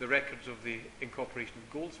the records of the Incorporation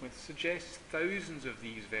of Goldsmiths suggests thousands of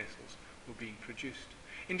these vessels were being produced.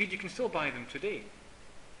 Indeed, you can still buy them today.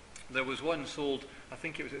 There was one sold, I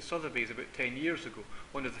think it was at Sotheby's about 10 years ago,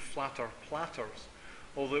 one of the flatter platters,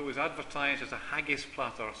 although it was advertised as a haggis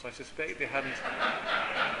platter, so I suspect they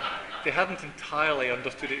hadn't entirely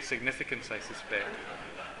understood its significance, I suspect.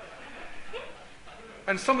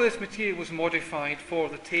 And some of this material was modified for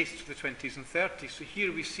the taste of the 20s and 30s. So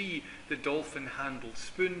here we see the dolphin-handled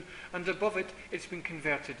spoon, and above it, it's been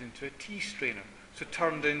converted into a tea strainer, so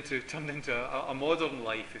turned into a modern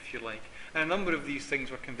life, if you like. And a number of these things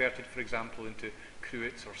were converted, for example, into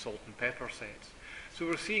cruets or salt and pepper sets. So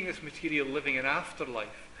we're seeing this material living an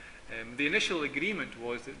afterlife. The initial agreement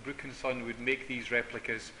was that Brooke & Son would make these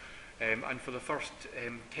replicas, and for the first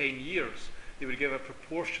 10 years, they would give a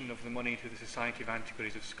proportion of the money to the Society of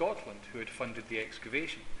Antiquaries of Scotland, who had funded the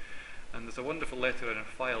excavation. And there's a wonderful letter in a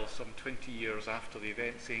file some 20 years after the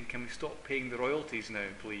event saying, "Can we stop paying the royalties now,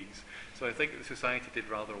 please?" So I think the Society did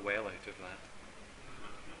rather well out of that.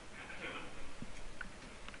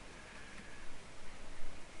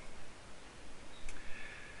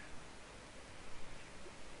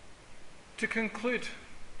 To conclude,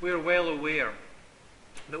 we are well aware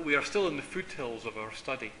that we are still in the foothills of our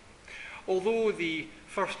study. Although the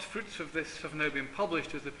first fruits of this have now been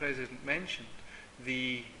published, as the President mentioned,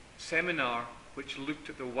 the seminar which looked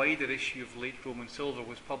at the wider issue of late Roman silver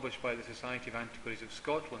was published by the Society of Antiquaries of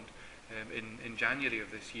Scotland in January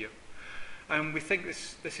of this year. And we think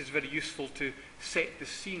this is very useful to set the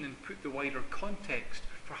scene and put the wider context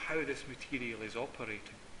for how this material is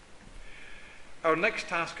operating. Our next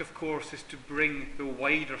task, of course, is to bring the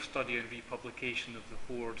wider study and republication of the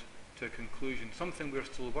hoard to a conclusion, something we're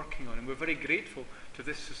still working on, and we're very grateful to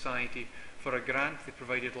this society for a grant they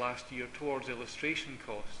provided last year towards illustration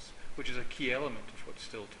costs, which is a key element of what's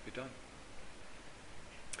still to be done.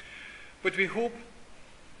 But we hope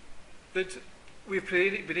that we've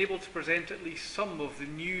been able to present at least some of the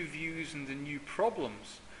new views and the new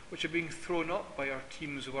problems which are being thrown up by our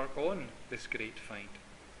team's work on this great find.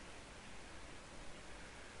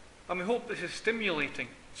 And we hope this is stimulating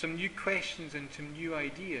some new questions and some new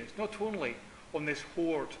ideas, not only on this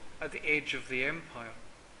hoard at the edge of the empire,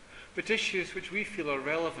 but issues which we feel are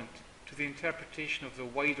relevant to the interpretation of the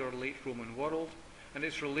wider late Roman world and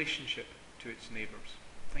its relationship to its neighbours.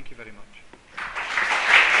 Thank you very much.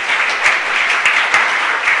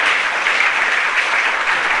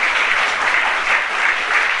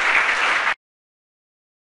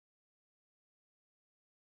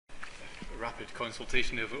 Rapid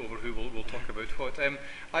consultation over who will talk about what.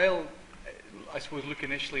 I'll I suppose, look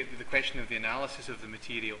initially at the question of the analysis of the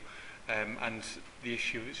material and the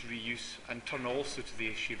issue of its reuse, and turn also to the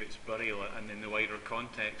issue of its burial and in the wider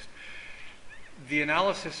context. The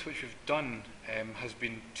analysis which we've done has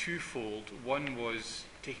been twofold. One was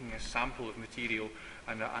taking a sample of material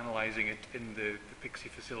and analysing it in the Pixie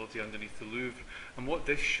facility underneath the Louvre. And what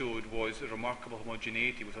this showed was a remarkable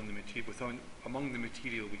homogeneity among the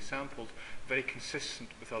material we sampled, very consistent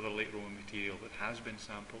with other late Roman material that has been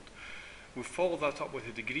sampled. We've followed that up with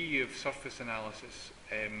a degree of surface analysis,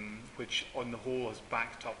 which on the whole has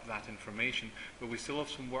backed up that information, but we still have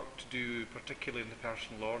some work to do, particularly in the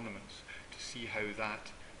personal ornaments, to see how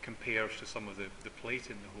that compares to some of the plate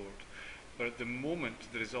in the hoard. But at the moment,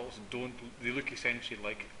 the results they look essentially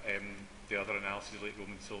like the other analyses of late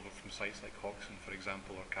Roman silver from sites like Hoxton, for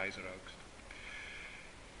example, or Kaiser-Augst.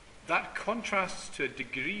 That contrasts to a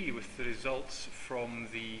degree with the results from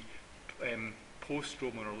the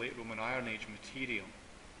post-Roman or late Roman Iron Age material.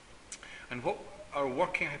 And what our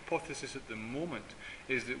working hypothesis at the moment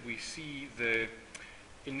is that we see the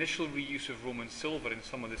initial reuse of Roman silver in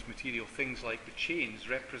some of this material, things like the chains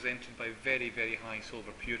represented by very, very high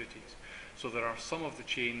silver purities. So there are some of the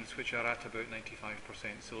chains which are at about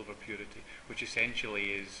 95% silver purity, which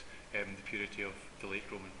essentially is the purity of the late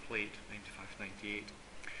Roman plate, 95-98.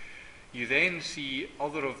 You then see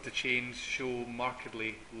other of the chains show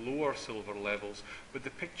markedly lower silver levels, but the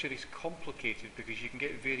picture is complicated because you can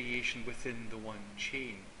get variation within the one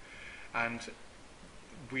chain. And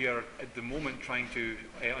we are at the moment trying to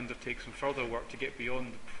undertake some further work to get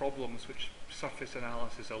beyond the problems which surface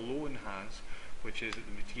analysis alone has, which is that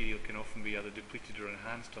the material can often be either depleted or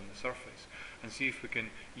enhanced on the surface, and see if we can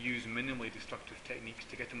use minimally destructive techniques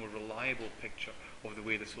to get a more reliable picture of the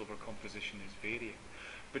way the silver composition is varying.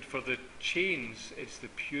 But for the chains, it's the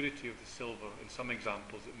purity of the silver in some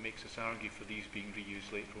examples that makes us argue for these being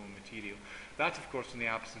reused late Roman material. That, of course, in the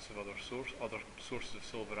absence of other sources of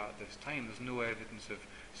silver at this time. There's no evidence of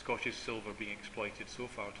Scottish silver being exploited so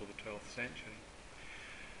far till the 12th century.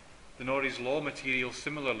 The Norris Law material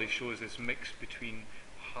similarly shows this mix between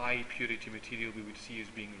high purity material we would see as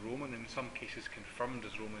being Roman, in some cases confirmed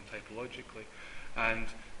as Roman typologically, and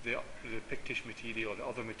the Pictish material, or the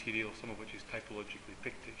other material, some of which is typologically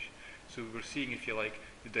Pictish. So we're seeing, if you like,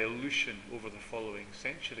 the dilution over the following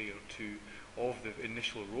century or two of the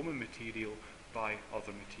initial Roman material by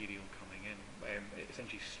other material coming in,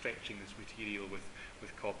 essentially stretching this material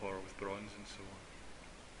with copper or with bronze and so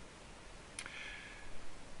on.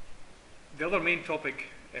 The other main topic,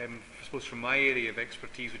 I suppose from my area of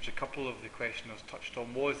expertise, which a couple of the questioners touched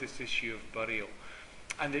on, was this issue of burial.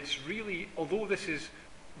 And it's really, although this is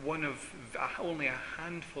one of only a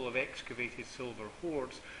handful of excavated silver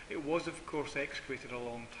hoards, it was of course excavated a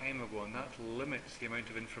long time ago, and that limits the amount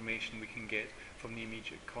of information we can get from the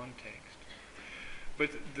immediate context.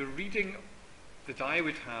 But the reading that I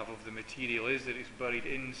would have of the material is that it's buried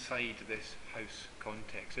inside this house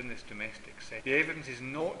context, in this domestic setting. The evidence is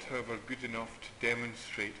not, however, good enough to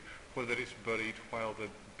demonstrate whether it's buried while the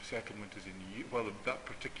settlement is in use, while that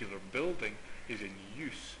particular building is in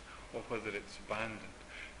use, or whether it's abandoned.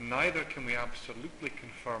 Neither can we absolutely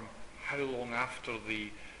confirm how long after the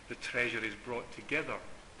treasure is brought together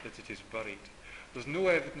that it is buried. There's no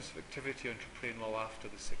evidence of activity on Traprain law after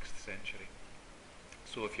the 6th century.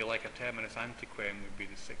 So if you like, a terminus antiquem would be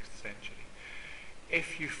the 6th century.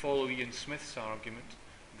 If you follow Ian Smith's argument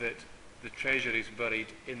that the treasure is buried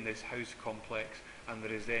in this house complex and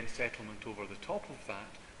there is then settlement over the top of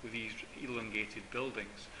that with these elongated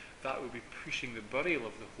buildings, that would be pushing the burial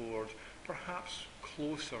of the hoard perhaps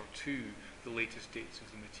closer to the latest dates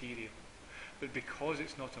of the material. But because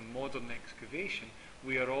it's not a modern excavation,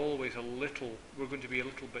 we are always we're going to be a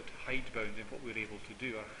little bit hidebound in what we're able to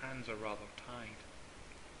do. Our hands are rather tied.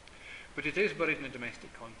 But it is buried in a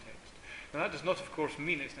domestic context. Now that does not, of course,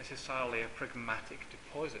 mean it's necessarily a pragmatic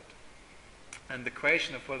deposit. And the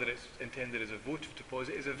question of whether it's intended as a votive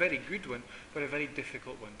deposit is a very good one, but a very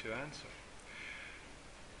difficult one to answer.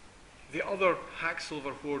 The other hack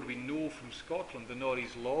silver hoard we know from Scotland, the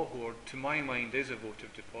Norris Law hoard, to my mind is a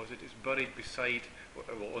votive deposit. It's buried beside,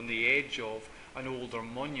 well, on the edge of an older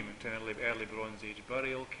monument, an early Bronze Age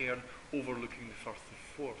burial cairn overlooking the Firth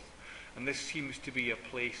of Forth. And this seems to be a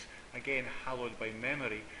place, again, hallowed by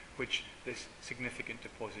memory, which this significant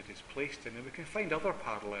deposit is placed in. And we can find other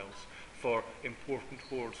parallels for important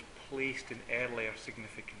hoards placed in earlier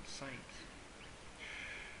significant sites.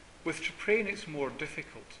 With Traprain, it's more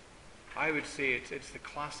difficult. I would say it's the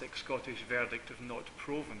classic Scottish verdict of not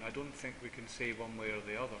proven. I don't think we can say one way or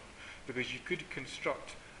the other, because you could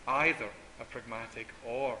construct either a pragmatic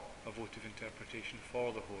or a votive interpretation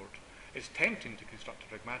for the hoard. It's tempting to construct a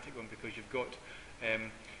pragmatic one because you've got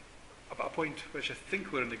a point which I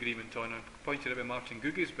think we're in agreement on, and pointed out by Martin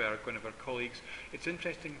Guggisberg, one of our colleagues. It's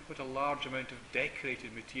interesting what a large amount of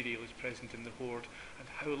decorated material is present in the hoard and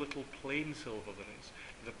how little plain silver there is.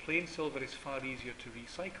 The plain silver is far easier to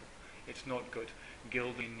recycle. It's not got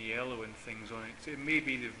gilding yellow and things on it. So it may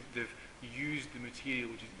be they've used the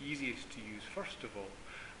material which is easiest to use first of all,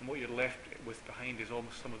 and what you're left with behind is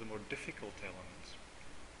almost some of the more difficult elements.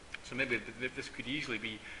 So maybe this could easily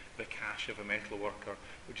be the cache of a metal worker,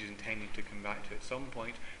 which is intending to come back to at some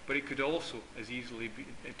point, but it could also as easily be,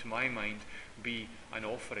 to my mind, be an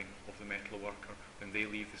offering of the metal worker when they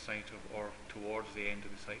leave the site or towards the end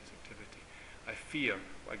of the site's activity. I fear,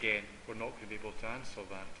 again, we're not going to be able to answer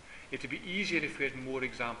that. It would be easier if we had more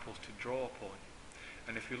examples to draw upon.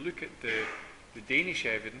 And if we look at the Danish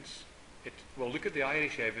evidence, look at the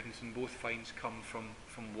Irish evidence, and both finds come from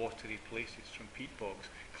watery places, from peat bogs,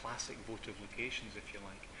 classic votive locations, if you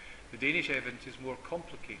like. The Danish evidence is more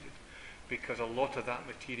complicated because a lot of that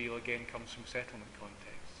material again comes from settlement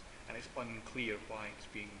contexts, and it's unclear why it's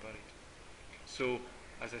being buried. So,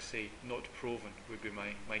 as I say, not proven would be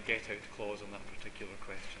my get-out clause on that particular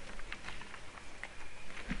question.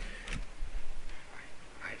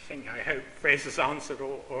 I hope Fraser's answered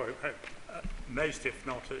most, if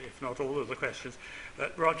not all, of the questions.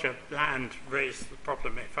 But Roger Bland raised the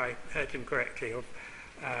problem, if I heard him correctly, of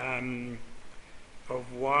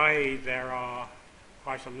why there are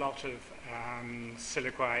quite a lot of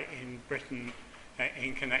silicae in Britain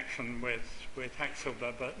in connection with hack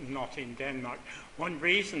silver, but not in Denmark. One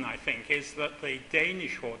reason, I think, is that the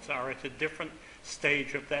Danish hoards are at a different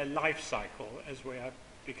stage of their life cycle, as we are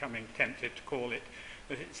becoming tempted to call it,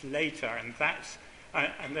 that it's later, and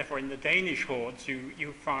therefore in the Danish hoards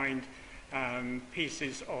you find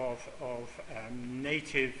pieces of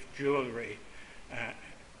native jewellery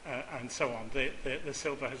and so on. The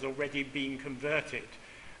silver has already been converted,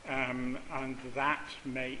 and that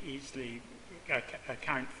may easily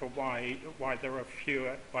account for why there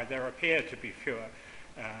appear to be fewer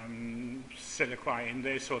silicae in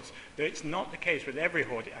those sorts. Though it's not the case with every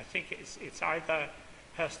hoard. I think it's either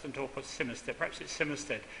Herstendorp or Simmersted, perhaps it's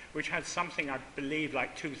Simmersted, which has something, I believe,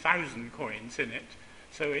 like 2,000 coins in it.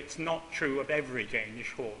 So it's not true of every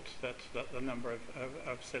Danish hoard that the number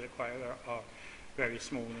of silicae are very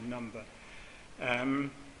small in number.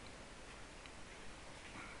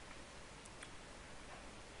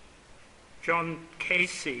 John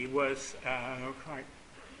Casey was quite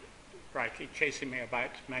rightly chasing me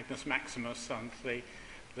about Magnus Maximus and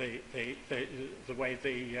the way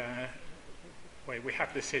we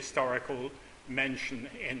have this historical mention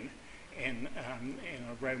in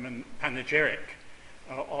a Roman panegyric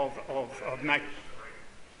of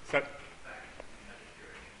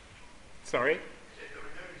sorry.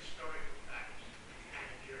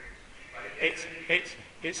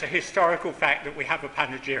 It's a historical fact that we have a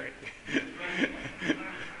panegyric.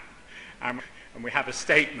 And we have a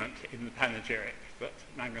statement in the panegyric that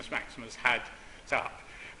Magnus Maximus had set up.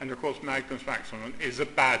 And of course Magnus Maximus is a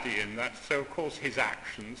baddie in that, so of course his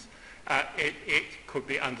actions, it could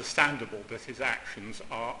be understandable that his actions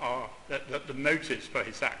that the motives for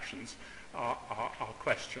his actions are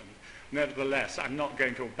questioned. Nevertheless, I'm not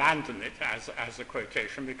going to abandon it as a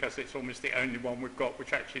quotation because it's almost the only one we've got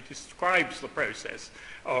which actually describes the process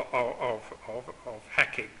of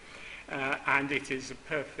hacking. And it is a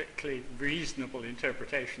perfectly reasonable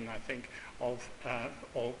interpretation, I think, of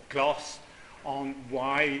gloss on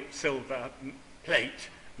why silver plate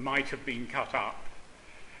might have been cut up.